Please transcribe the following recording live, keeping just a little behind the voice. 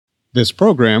This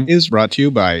program is brought to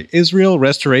you by Israel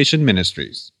Restoration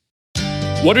Ministries.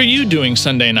 What are you doing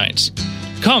Sunday nights?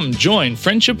 Come join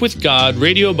Friendship with God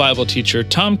radio Bible teacher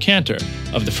Tom Cantor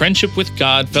of the Friendship with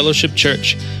God Fellowship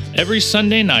Church every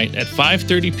Sunday night at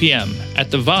 5:30 p.m. at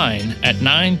The Vine at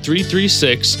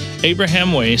 9336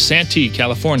 Abraham Way, Santee,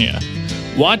 California.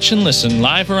 Watch and listen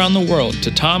live around the world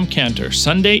to Tom Cantor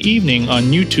Sunday evening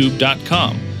on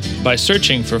YouTube.com by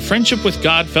searching for Friendship with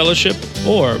God Fellowship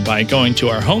or by going to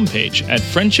our homepage at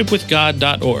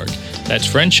friendshipwithgod.org. That's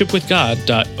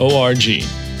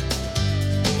friendshipwithgod.org.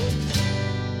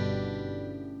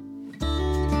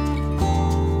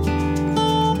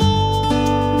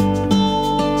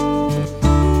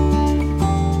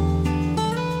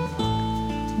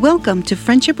 Welcome to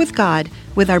Friendship with God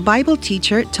with our Bible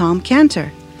teacher, Tom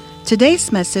Cantor.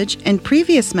 Today's message and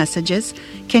previous messages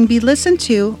can be listened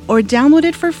to or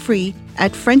downloaded for free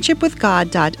at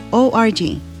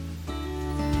friendshipwithgod.org.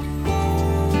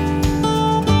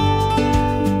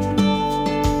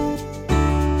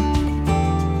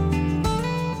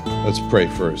 Let's pray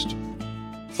first.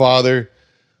 Father,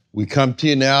 we come to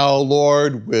you now,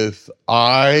 Lord, with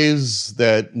eyes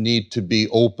that need to be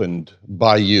opened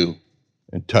by you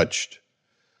and touched.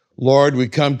 Lord, we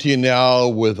come to you now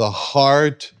with a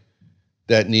heart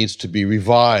that needs to be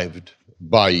revived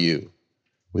by you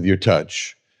with your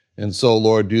touch. And so,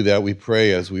 Lord, do that, we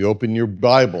pray, as we open your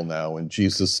Bible now in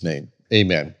Jesus' name.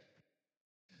 Amen.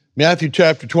 Matthew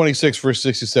chapter 26, verse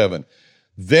 67.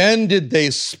 Then did they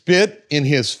spit in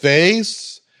his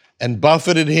face and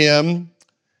buffeted him,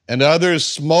 and others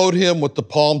smote him with the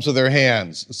palms of their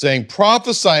hands, saying,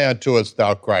 Prophesy unto us,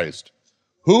 thou Christ.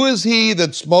 Who is he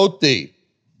that smote thee?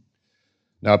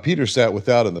 Now Peter sat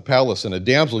without in the palace, and a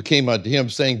damsel came unto him,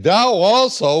 saying, Thou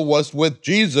also wast with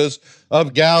Jesus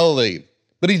of Galilee.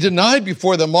 But he denied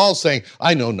before them all, saying,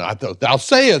 I know not what thou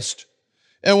sayest.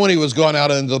 And when he was gone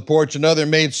out into the porch, another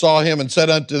maid saw him and said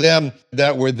unto them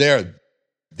that were there,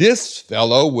 This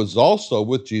fellow was also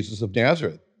with Jesus of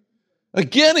Nazareth.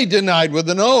 Again he denied with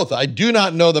an oath, I do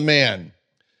not know the man.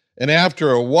 And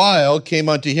after a while came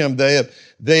unto him they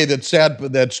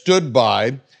that stood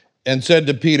by, and said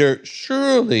to Peter,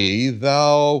 Surely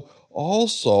thou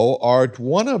also art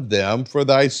one of them, for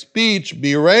thy speech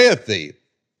bewrayeth thee.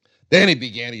 Then he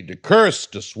began to curse,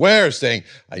 to swear, saying,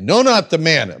 I know not the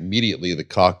man. Immediately the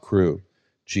cock crew.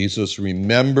 Jesus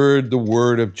remembered the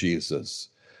word of Jesus,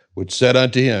 which said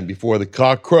unto him, Before the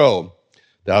cock crow,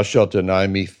 thou shalt deny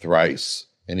me thrice.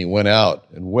 And he went out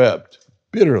and wept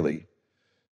bitterly.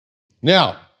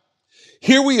 Now,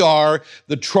 here we are.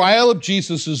 The trial of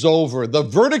Jesus is over. The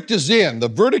verdict is in. The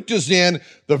verdict is in.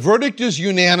 The verdict is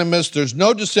unanimous. There's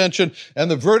no dissension. And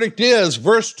the verdict is,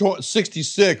 verse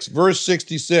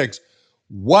 66.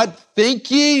 What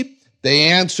think ye? They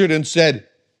answered and said,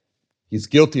 He's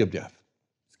guilty of death.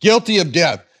 Guilty of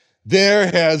death. There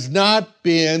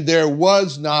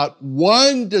was not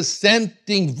one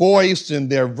dissenting voice in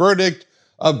their verdict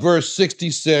of verse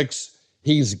 66.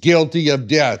 He's guilty of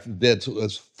death. That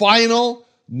was final,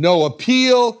 no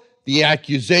appeal. The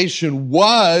accusation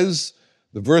was,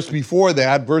 the verse before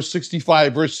that, verse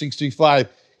 65,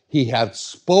 he hath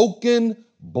spoken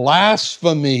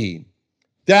blasphemy.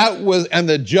 That was, and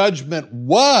the judgment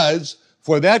was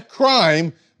for that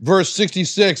crime, verse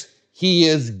 66, he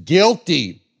is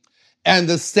guilty. And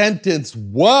the sentence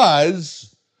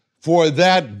was for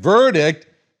that verdict,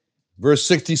 verse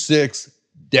 66,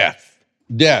 death.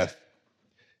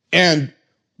 And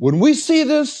when we see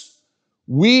this,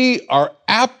 we are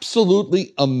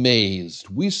absolutely amazed.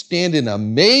 We stand in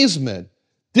amazement.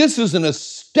 This is an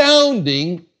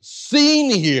astounding scene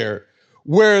here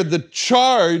where the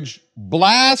charge,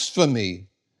 blasphemy,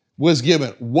 was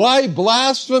given. Why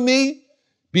blasphemy?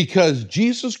 Because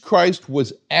Jesus Christ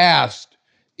was asked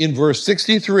in verse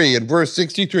 63,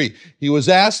 he was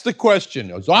asked the question,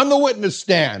 he was on the witness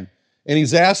stand, and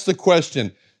he's asked the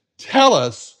question, tell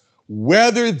us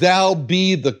whether thou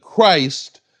be the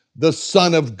Christ, the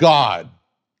Son of God.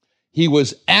 He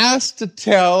was asked to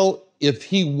tell if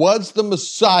he was the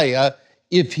Messiah,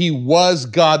 if he was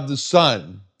God the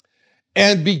Son.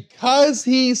 And because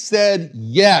he said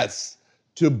yes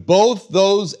to both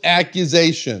those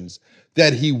accusations,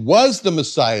 that he was the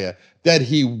Messiah, that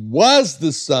he was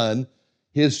the Son,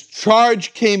 his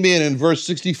charge came in verse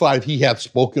 65, he hath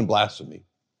spoken blasphemy.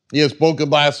 He has spoken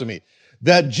blasphemy.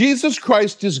 That Jesus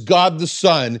Christ is God the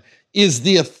Son is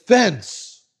the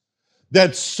offense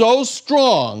that's so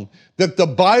strong that the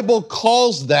Bible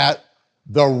calls that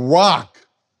the rock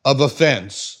of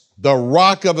offense. The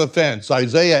rock of offense.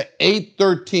 Isaiah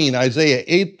 8:13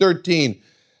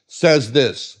 says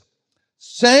this,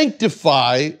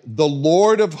 Sanctify the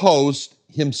Lord of hosts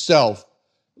himself.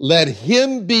 Let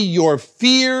him be your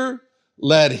fear,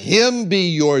 let him be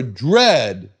your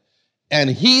dread, and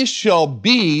he shall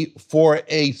be for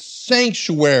a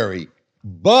sanctuary,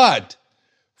 but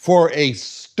for a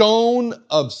stone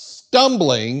of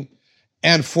stumbling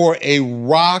and for a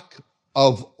rock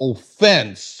of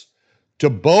offense to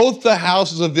both the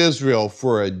houses of Israel,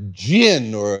 for a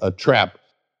gin or a trap,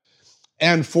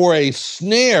 and for a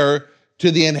snare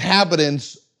to the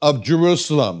inhabitants of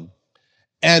Jerusalem.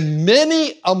 And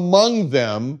many among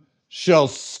them shall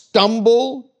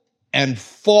stumble and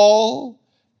fall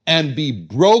and be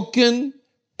broken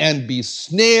and be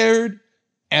snared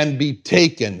and be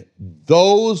taken.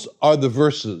 Those are the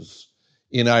verses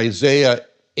in Isaiah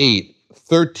 8,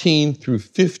 13 through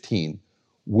 15,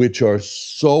 which are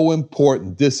so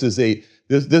important.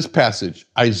 This passage,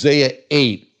 Isaiah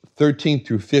 8, 13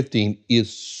 through 15,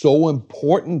 is so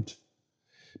important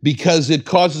because it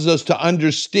causes us to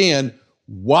understand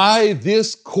why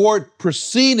this court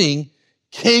proceeding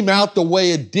came out the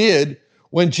way it did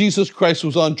when Jesus Christ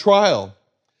was on trial.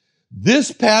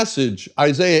 This passage,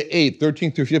 Isaiah 8,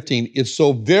 13 through 15, is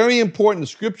so very important in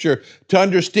Scripture to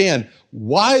understand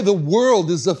why the world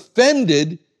is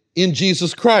offended in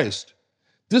Jesus Christ.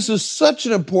 This is such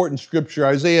an important Scripture,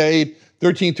 Isaiah 8,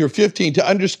 13 through 15, to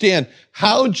understand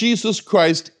how Jesus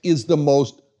Christ is the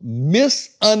most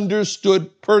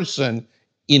misunderstood person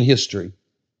in history.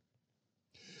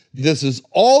 This is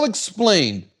all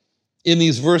explained in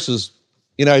these verses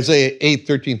in Isaiah 8,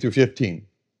 13 through 15.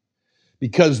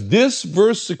 Because these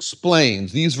verses explain,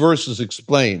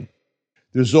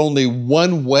 there's only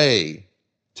one way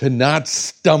to not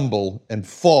stumble and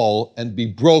fall and be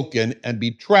broken and be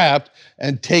trapped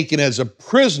and taken as a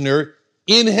prisoner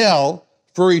in hell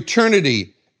for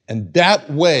eternity. And that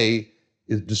way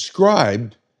is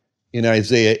described in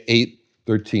Isaiah 8,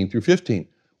 13 through 15,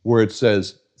 where it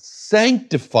says,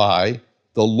 sanctify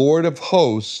the Lord of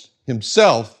hosts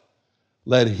himself.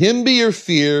 Let him be your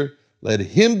fear. Let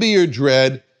him be your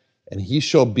dread, and he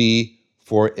shall be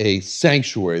for a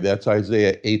sanctuary. That's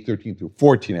Isaiah 8, 13 through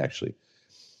 14, actually.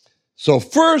 So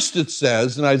first it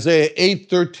says in Isaiah 8,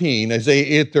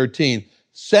 13,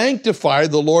 sanctify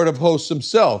the Lord of hosts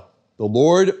himself. The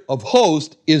Lord of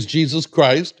hosts is Jesus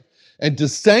Christ, and to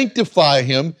sanctify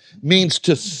him means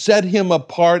to set him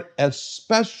apart as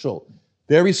special,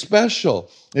 very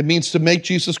special. It means to make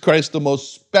Jesus Christ the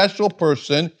most special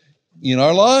person in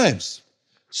our lives.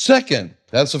 Second,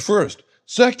 that's the first.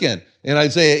 Second, in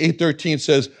Isaiah 8:13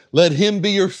 says, let him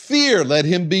be your fear, let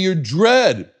him be your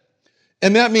dread.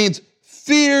 And that means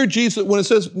fear Jesus. When it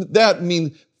says that,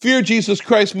 means fear Jesus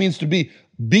Christ means to be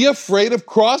afraid of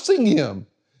crossing him.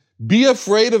 Be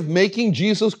afraid of making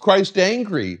Jesus Christ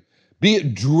angry.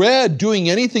 Dread doing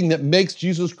anything that makes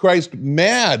Jesus Christ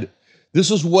mad.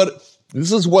 This is what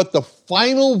the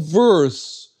final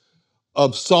verse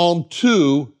of Psalm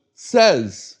 2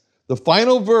 says. The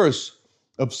final verse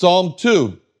of Psalm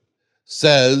 2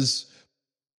 says,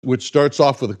 which starts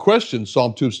off with a question.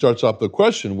 Psalm 2 starts off with a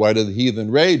question. Why do the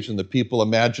heathen rage and the people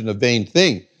imagine a vain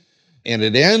thing? And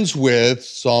it ends with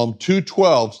Psalm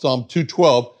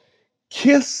 2:12,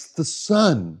 kiss the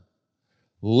Son,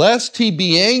 lest he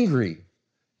be angry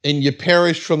and ye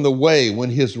perish from the way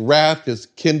when his wrath is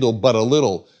kindled but a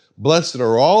little. Blessed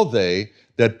are all they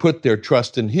that put their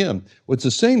trust in him. What's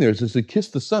it saying there is to kiss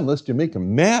the Son, lest you make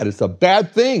him mad. It's a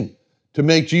bad thing to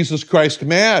make Jesus Christ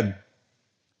mad.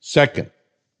 Second,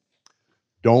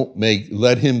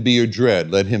 let him be your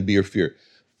dread, let him be your fear.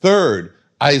 Third,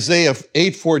 Isaiah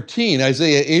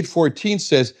 8:14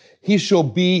 says, he shall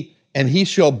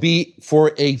be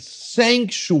for a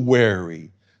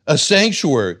sanctuary. A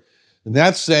sanctuary. And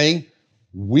that's saying,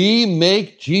 we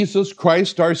make Jesus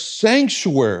Christ our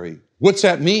sanctuary. What's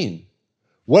that mean?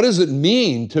 What does it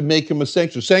mean to make him a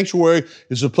sanctuary? Sanctuary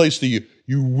is a place that you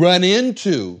run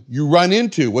into. You run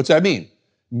into. What's that mean? It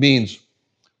means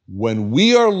when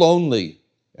we are lonely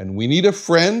and we need a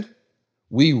friend,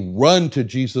 we run to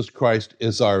Jesus Christ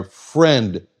as our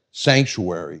friend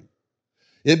sanctuary.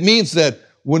 It means that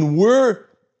when we're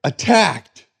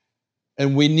attacked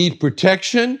and we need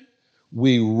protection,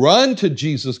 we run to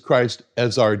Jesus Christ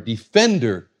as our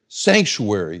defender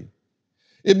sanctuary.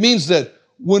 It means that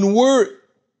when we're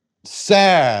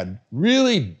sad,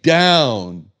 really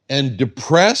down and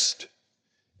depressed,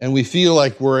 and we feel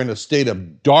like we're in a state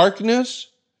of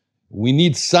darkness, we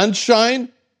need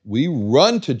sunshine, we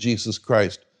run to Jesus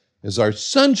Christ as our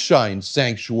sunshine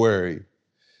sanctuary.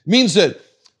 It means that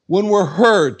when we're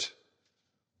hurt,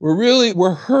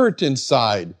 we're hurt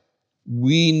inside,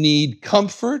 we need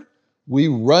comfort, we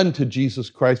run to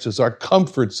Jesus Christ as our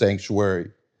comfort sanctuary.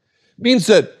 It means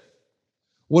that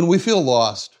when we feel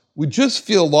lost, we just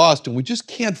feel lost and we just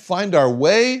can't find our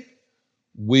way,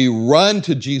 we run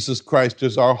to Jesus Christ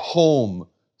as our home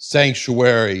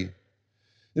sanctuary.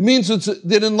 It means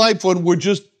that in life when we're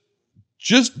just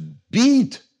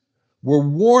beat, we're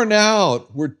worn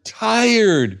out, we're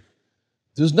tired,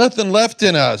 there's nothing left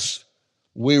in us,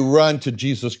 we run to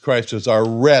Jesus Christ as our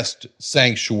rest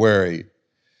sanctuary.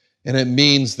 And it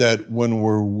means that when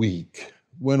we're weak,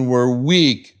 we're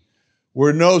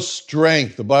no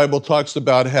strength. The Bible talks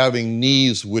about having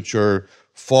knees which are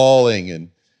falling and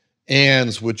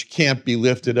hands which can't be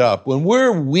lifted up. When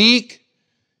we're weak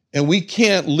and we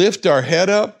can't lift our head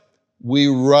up, we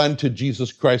run to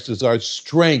Jesus Christ as our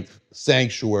strength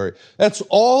sanctuary. That's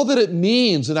all that it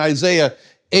means in Isaiah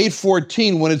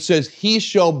 8:14 when it says, he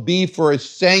shall be for a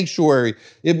sanctuary.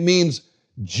 It means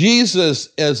Jesus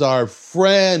as our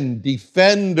friend,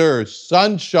 defender,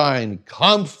 sunshine,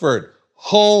 comfort,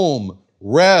 home,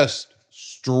 rest,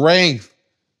 strength,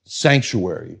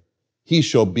 sanctuary. He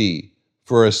shall be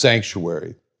for a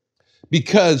sanctuary.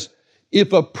 Because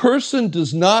if a person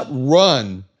does not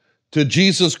run to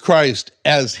Jesus Christ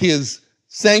as his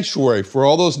sanctuary for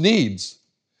all those needs,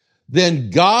 then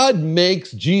God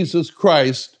makes Jesus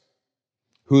Christ,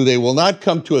 who they will not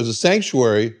come to as a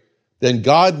sanctuary, then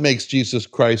God makes Jesus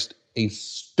Christ a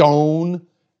stone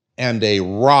and a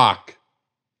rock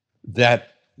that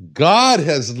God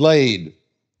has laid,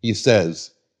 he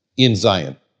says, in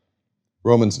Zion.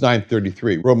 Romans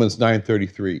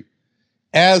 9:33.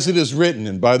 As it is written,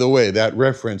 and by the way, that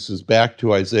reference is back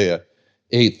to Isaiah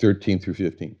 8:13 through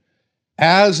 15.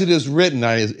 As it is written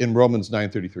in Romans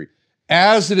 9:33,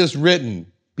 as it is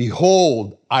written,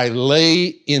 behold, I lay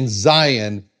in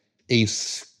Zion a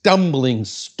stumbling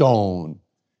stone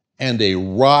and a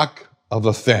rock of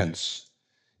offense.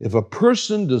 If a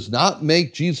person does not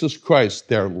make Jesus Christ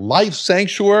their life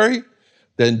sanctuary,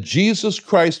 then Jesus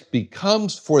Christ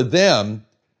becomes for them,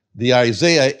 the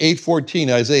Isaiah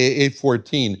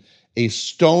 8:14, a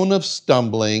stone of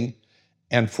stumbling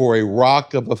and for a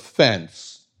rock of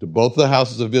offense to both the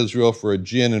houses of Israel, for a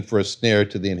gin and for a snare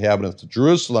to the inhabitants of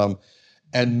Jerusalem.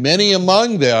 And many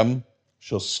among them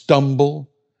shall stumble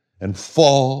and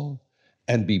fall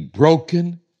and be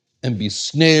broken and be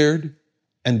snared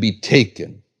and be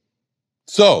taken.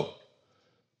 So,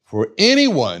 for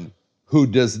anyone who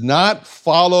does not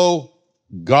follow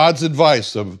God's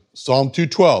advice of Psalm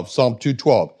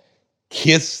 212,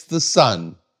 kiss the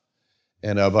Son,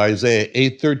 and of Isaiah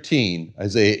 8:13,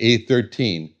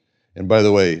 and by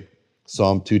the way,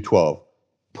 Psalm 212,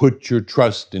 put your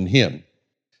trust in him.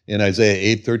 In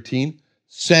Isaiah 8:13,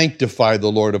 sanctify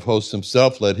the Lord of hosts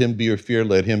himself, let him be your fear,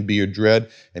 let him be your dread,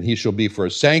 and he shall be for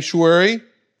a sanctuary.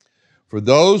 For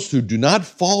those who do not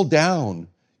fall down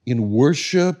in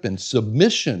worship and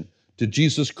submission to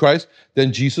Jesus Christ,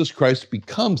 then Jesus Christ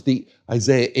becomes the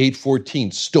Isaiah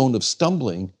 8:14 stone of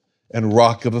stumbling and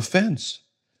rock of offense.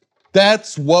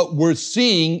 That's what we're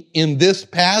seeing in this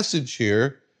passage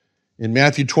here in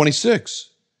Matthew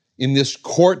 26, in this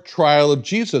court trial of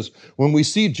Jesus. When we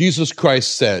see Jesus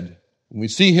Christ said, when we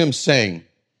see him saying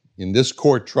in this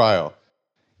court trial,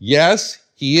 yes,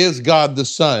 he is God the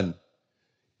Son,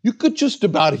 you could just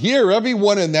about hear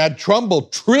everyone in that trumble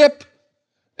trip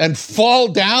and fall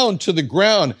down to the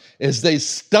ground as they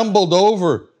stumbled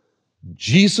over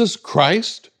Jesus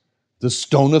Christ, the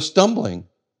stone of stumbling.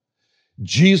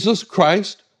 Jesus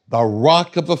Christ, the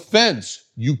rock of offense.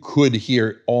 You could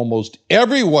hear almost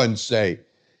everyone say,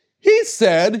 he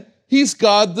said he's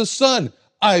God the Son.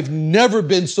 I've never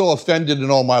been so offended in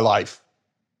all my life.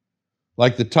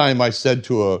 Like the time I said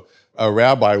to a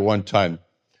rabbi one time,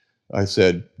 I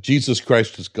said, Jesus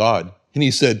Christ is God. And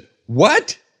he said,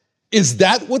 what? Is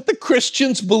that what the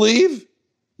Christians believe?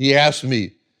 He asked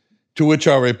me, to which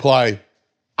I replied,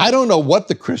 I don't know what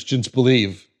the Christians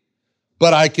believe,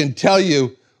 but I can tell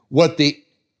you what the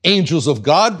angels of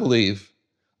God believe.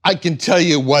 I can tell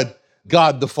you what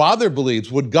God the Father believes,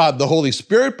 what God the Holy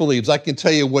Spirit believes. I can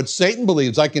tell you what Satan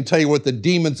believes. I can tell you what the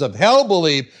demons of hell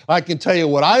believe. I can tell you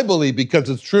what I believe because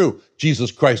it's true. Jesus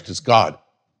Christ is God.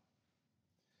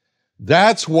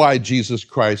 That's why Jesus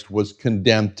Christ was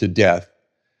condemned to death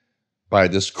by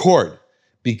this court,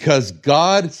 because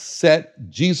God set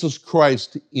Jesus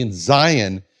Christ in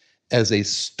Zion as a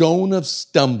stone of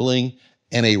stumbling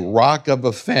and a rock of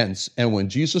offense. And when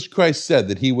Jesus Christ said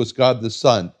that he was God the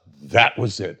Son, that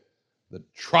was it. The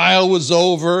trial was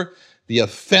over. The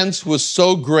offense was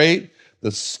so great.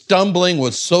 The stumbling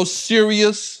was so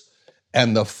serious.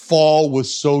 And the fall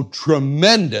was so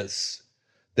tremendous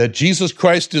that Jesus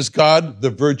Christ is God. The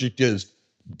verdict is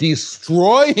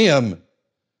destroy him.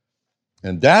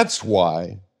 And that's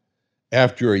why,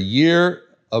 after a year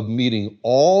of meeting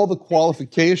all the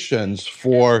qualifications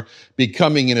for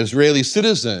becoming an Israeli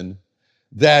citizen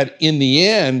that in the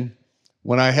end,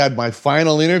 when I had my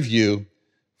final interview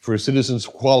for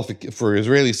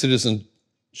Israeli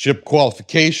citizenship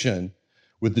qualification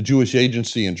with the Jewish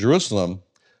Agency in Jerusalem,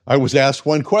 I was asked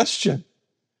one question: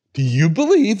 do you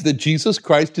believe that Jesus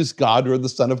Christ is God or the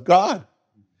Son of God?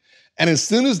 And as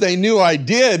soon as they knew I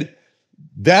did,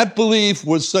 that belief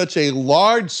was such a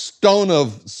large stone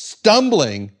of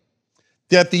stumbling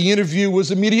that the interview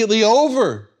was immediately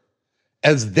over,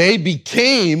 as they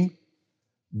became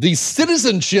the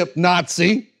citizenship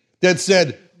Nazi that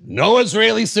said, no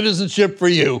Israeli citizenship for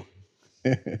you.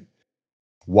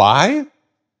 Why?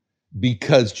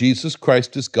 Because Jesus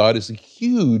Christ is God is a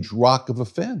huge rock of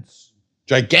offense,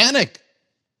 gigantic.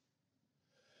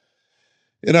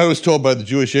 And I was told by the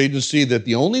Jewish Agency that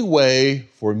the only way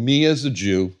for me as a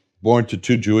Jew, born to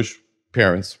two Jewish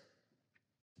parents,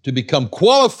 to become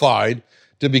qualified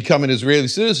to become an Israeli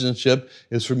citizenship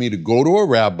is for me to go to a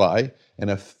rabbi and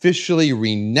officially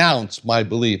renounce my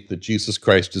belief that Jesus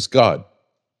Christ is God.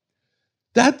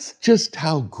 That's just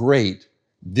how great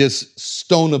this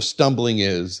stone of stumbling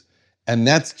is, and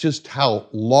that's just how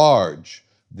large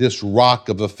this rock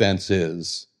of offense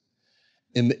is.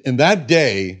 In that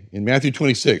day, in Matthew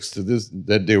 26,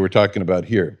 that day we're talking about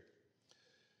here,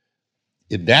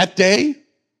 in that day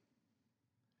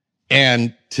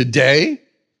and today,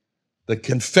 the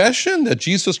confession that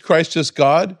Jesus Christ is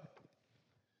God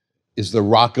is the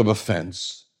rock of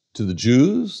offense to the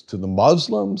Jews, to the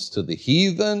Muslims, to the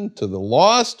heathen, to the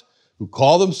lost who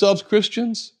call themselves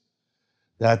Christians.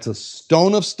 That's a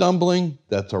stone of stumbling.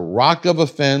 That's a rock of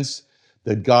offense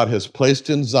that God has placed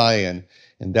in Zion.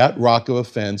 And that rock of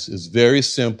offense is very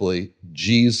simply,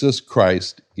 Jesus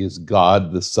Christ is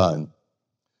God the Son.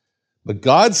 But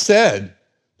God said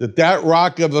that that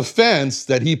rock of offense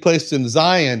that he placed in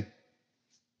Zion,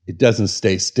 it doesn't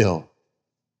stay still.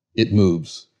 It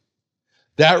moves.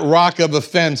 That rock of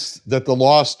offense that the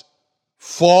lost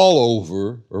fall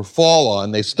over or fall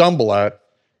on, they stumble at,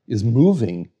 is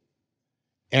moving.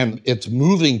 And it's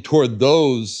moving toward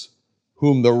those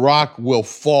whom the rock will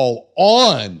fall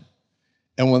on.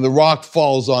 And when the rock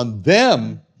falls on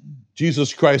them,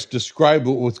 Jesus Christ described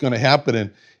what's going to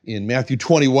happen in Matthew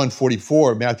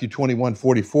 21:44. Matthew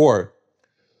 21:44.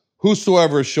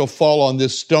 Whosoever shall fall on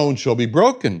this stone shall be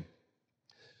broken.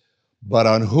 But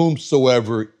on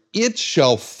whomsoever it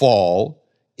shall fall,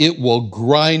 it will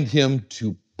grind him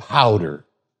to powder.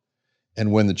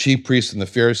 And when the chief priests and the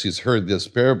Pharisees heard these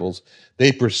parables,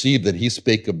 they perceived that he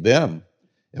spake of them.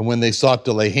 And when they sought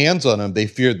to lay hands on him, they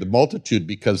feared the multitude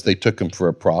because they took him for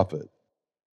a prophet.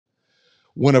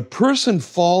 When a person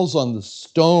falls on the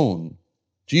stone,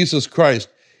 Jesus Christ,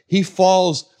 he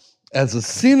falls as a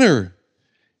sinner.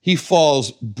 He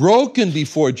falls broken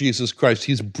before Jesus Christ.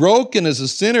 He's broken as a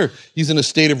sinner. He's in a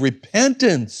state of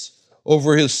repentance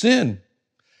over his sin.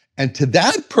 And to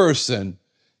that person,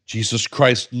 Jesus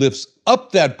Christ lifts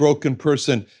up that broken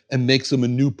person and makes him a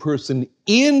new person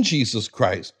in Jesus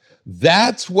Christ.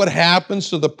 That's what happens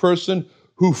to the person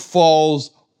who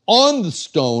falls on the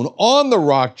stone, on the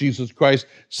rock, Jesus Christ,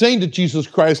 saying to Jesus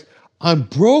Christ, I'm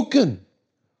broken.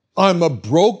 I'm a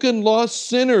broken, lost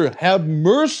sinner. Have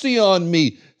mercy on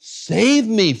me. Save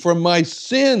me from my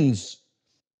sins.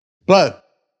 But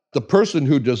the person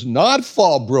who does not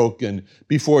fall broken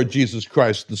before Jesus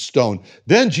Christ, the stone,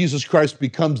 then Jesus Christ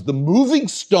becomes the moving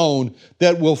stone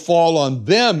that will fall on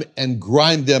them and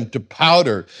grind them to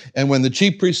powder. And when the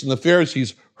chief priests and the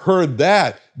Pharisees heard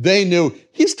that, they knew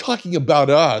he's talking about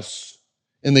us.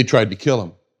 And they tried to kill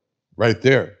him right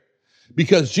there.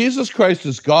 Because Jesus Christ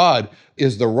is God,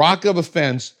 is the rock of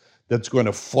offense that's going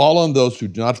to fall on those who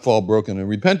do not fall broken in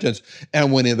repentance.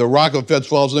 And when the rock of offense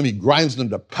falls on them, he grinds them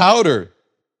to powder.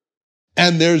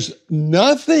 And there's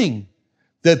nothing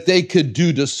that they could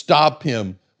do to stop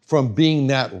him from being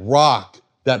that rock,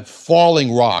 that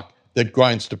falling rock that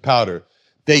grinds to powder.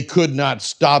 They could not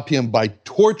stop him by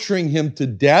torturing him to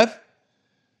death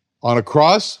on a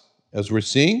cross, as we're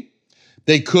seeing.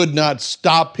 They could not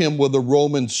stop him with a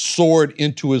Roman sword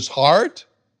into his heart.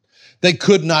 They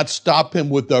could not stop him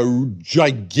with a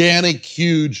gigantic,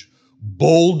 huge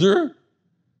boulder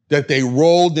that they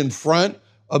rolled in front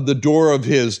of the door of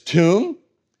his tomb,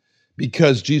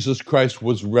 because Jesus Christ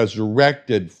was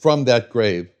resurrected from that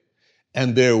grave,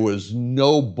 and there was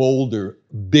no boulder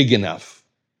big enough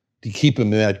to keep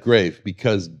him in that grave,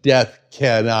 because death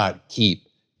cannot keep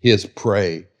his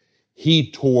prey.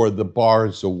 He tore the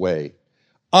bars away.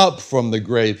 Up from the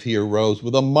grave he arose.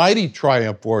 With a mighty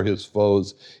triumph for his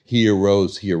foes, he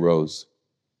arose, he arose.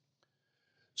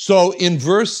 So in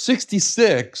verse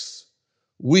 66,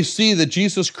 we see that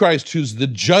Jesus Christ, who's the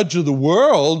judge of the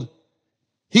world,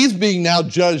 he's being now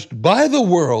judged by the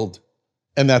world,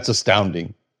 and that's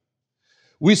astounding.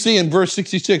 We see in verse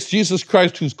 66, Jesus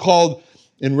Christ, who's called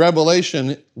in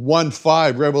Revelation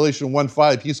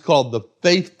 1:5, he's called the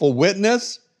faithful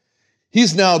witness.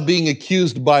 He's now being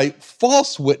accused by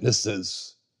false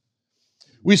witnesses.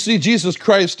 We see Jesus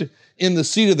Christ in the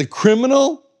seat of the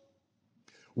criminal,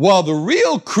 while the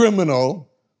real criminal,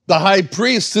 the high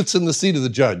priest, sits in the seat of the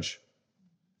judge.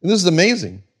 And this is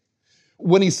amazing.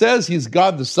 When he says he's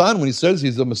God the Son, when he says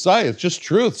he's the Messiah, it's just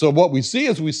truth. So what we see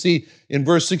is we see in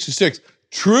verse 66,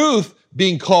 truth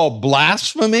being called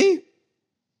blasphemy.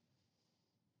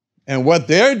 And what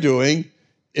they're doing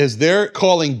is they're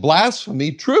calling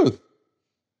blasphemy truth.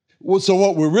 So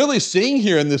what we're really seeing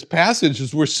here in this passage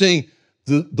is we're seeing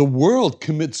the world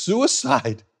commit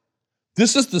suicide.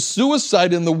 This is the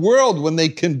suicide in the world when they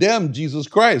condemn Jesus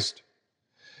Christ.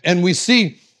 And we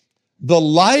see the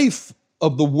life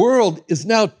of the world is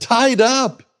now tied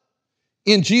up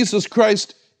in Jesus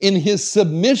Christ in his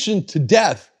submission to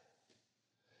death.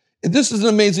 And this is an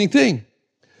amazing thing.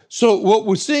 So what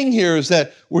we're seeing here is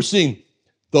that we're seeing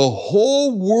the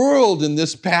whole world in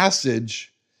this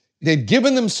passage. They've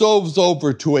given themselves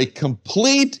over to a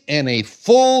complete and a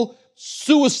full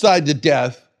suicide to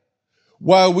death,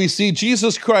 while we see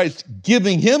Jesus Christ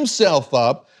giving himself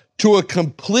up to a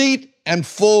complete and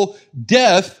full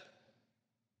death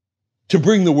to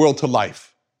bring the world to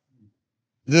life.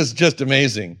 This is just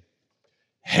amazing.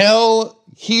 Hell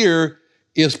here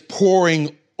is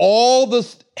pouring all the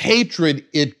hatred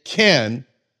it can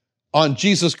on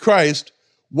Jesus Christ,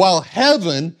 while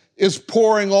heaven is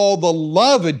pouring all the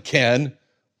love it can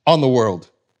on the world.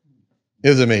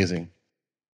 It is amazing.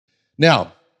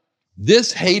 Now,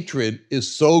 this hatred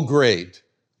is so great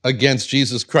against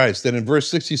Jesus Christ that in verse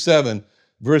 67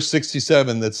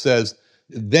 that says,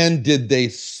 then did they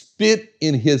spit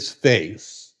in his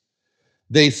face.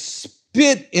 They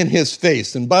spit in his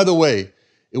face. And by the way,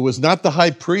 it was not the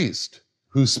high priest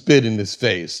who spit in his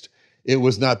face. It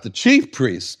was not the chief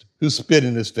priest who spit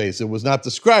in his face. It was not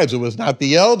the scribes. It was not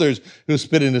the elders who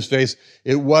spit in his face.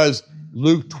 It was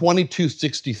Luke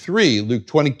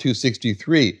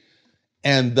 22:63.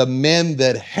 And the men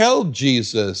that held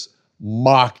Jesus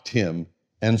mocked him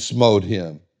and smote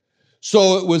him.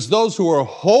 So it was those who were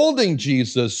holding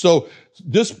Jesus. So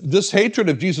this hatred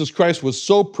of Jesus Christ was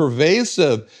so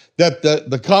pervasive that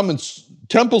the common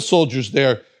temple soldiers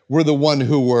there were the one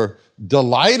who were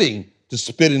delighting to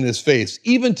spit in his face.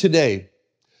 Even today,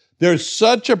 there's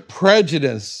such a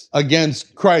prejudice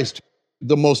against Christ,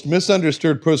 the most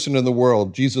misunderstood person in the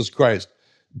world, Jesus Christ.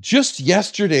 Just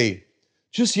yesterday,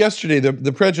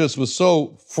 the prejudice was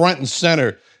so front and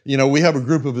center. You know, we have a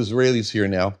group of Israelis here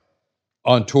now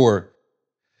on tour.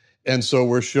 And so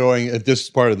we're showing, at this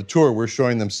part of the tour, we're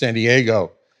showing them San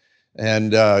Diego.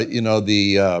 And, after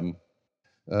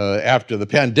the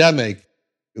pandemic,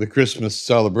 the Christmas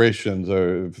celebrations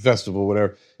or festival,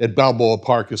 whatever, at Balboa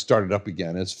Park has started up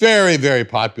again. It's very, very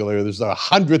popular. There's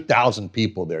 100,000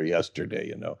 people there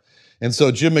yesterday, And so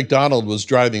Jim McDonald was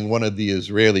driving one of the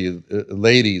Israeli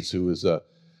ladies who was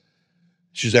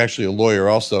she's actually a lawyer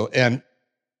also, and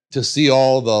to see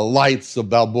all the lights of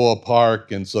Balboa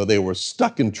Park. And so they were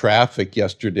stuck in traffic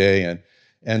yesterday.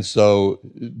 And so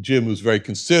Jim, who's very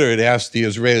considerate, asked the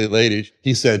Israeli lady,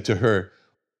 he said to her,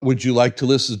 would you like to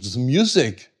listen to some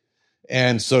music?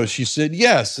 And so she said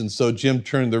yes. And so Jim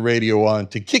turned the radio on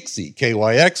to Kixi,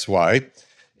 KYXY.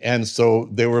 And so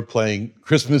they were playing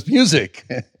Christmas music.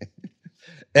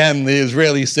 And the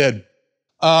Israeli said,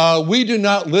 we do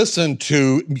not listen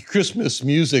to Christmas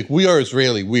music. We are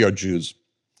Israeli. We are Jews.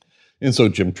 And so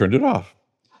Jim turned it off.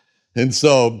 And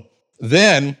so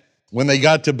then when they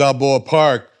got to Balboa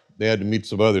Park, they had to meet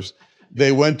some others.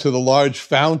 They went to the large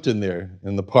fountain there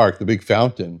in the park, the big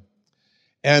fountain.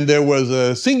 And there was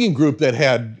a singing group that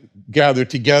had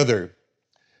gathered together.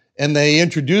 And they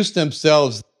introduced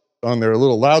themselves on their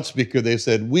little loudspeaker. They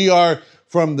said, we are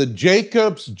from the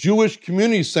Jacobs Jewish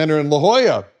Community Center in La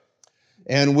Jolla.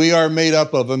 And we are made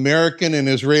up of American and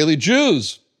Israeli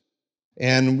Jews.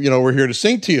 And, we're here to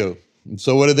sing to you. And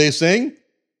so what did they sing?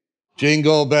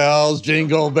 Jingle bells,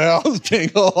 jingle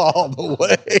all the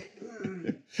way.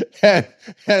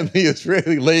 And the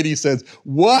Israeli lady says,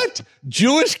 what?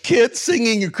 Jewish kids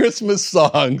singing Christmas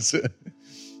songs?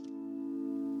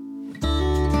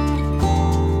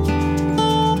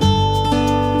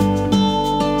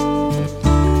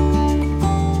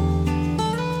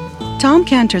 Tom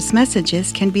Cantor's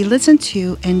messages can be listened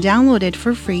to and downloaded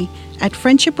for free at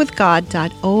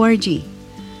friendshipwithgod.org.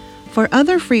 For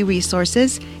other free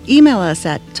resources, Email us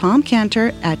at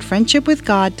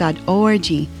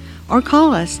tomcantor@friendshipwithgod.org or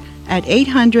call us at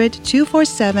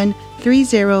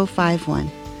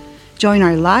 800-247-3051. Join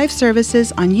our live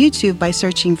services on YouTube by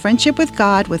searching Friendship with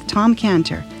God with Tom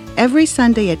Cantor every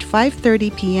Sunday at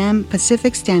 5:30 p.m.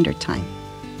 Pacific Standard Time.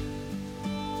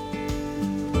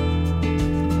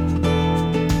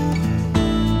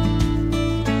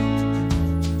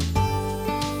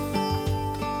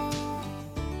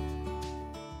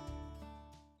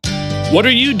 What are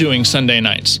you doing Sunday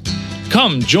nights?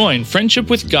 Come join Friendship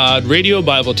with God radio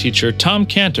Bible teacher Tom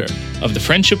Cantor of the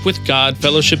Friendship with God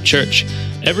Fellowship Church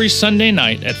every Sunday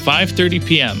night at 5:30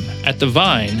 p.m. at The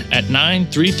Vine at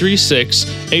 9336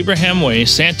 Abraham Way,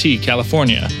 Santee,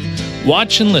 California.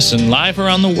 Watch and listen live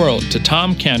around the world to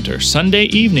Tom Cantor Sunday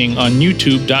evening on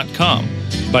YouTube.com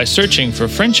by searching for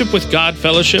Friendship with God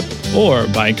Fellowship or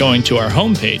by going to our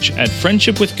homepage at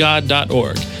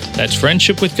friendshipwithgod.org. That's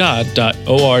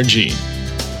friendshipwithgod.org.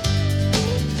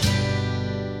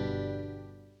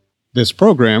 This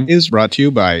program is brought to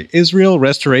you by Israel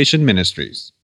Restoration Ministries.